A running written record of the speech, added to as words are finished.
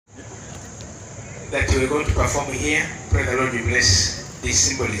that we're going to perform here. Pray the Lord will bless this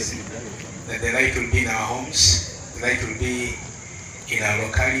symbolism, that the light will be in our homes, the light will be in our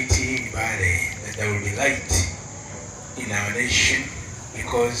locality, Mbale, that there will be light in our nation,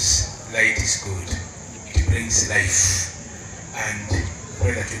 because light is good. It brings life. And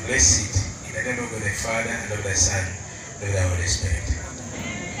pray that you bless it in the name of the Father, and of the Son, and of the Holy Spirit.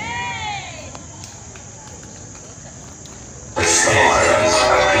 The stars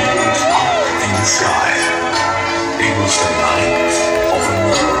appeared up in the sky. It was the night of a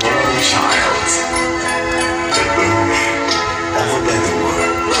newborn child, the birth of a better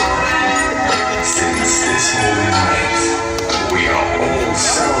world. Since this holy night, we are all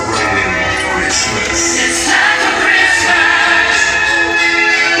celebrating Christmas. It's time for Christmas.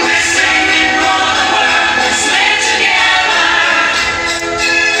 We're singing for the world. Let's live together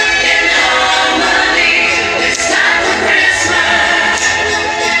in harmony. It's time for Christmas.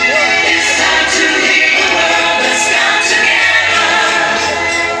 It's time to heal the world. Let's come together.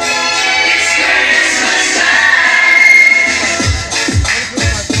 It's Christmas time.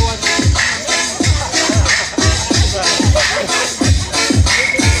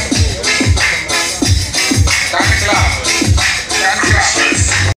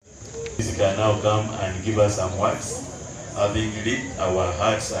 You can now come and give us some words, having lit our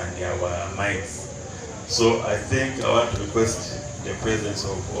hearts and our minds. So I think I want to request the presence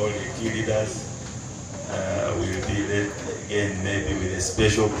of all the key leaders. We'll be led again maybe with a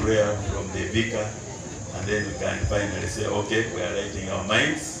special prayer from the vicar, and then we can finally say, okay, we are lighting our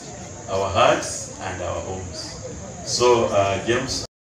minds, our hearts, and our homes. So James.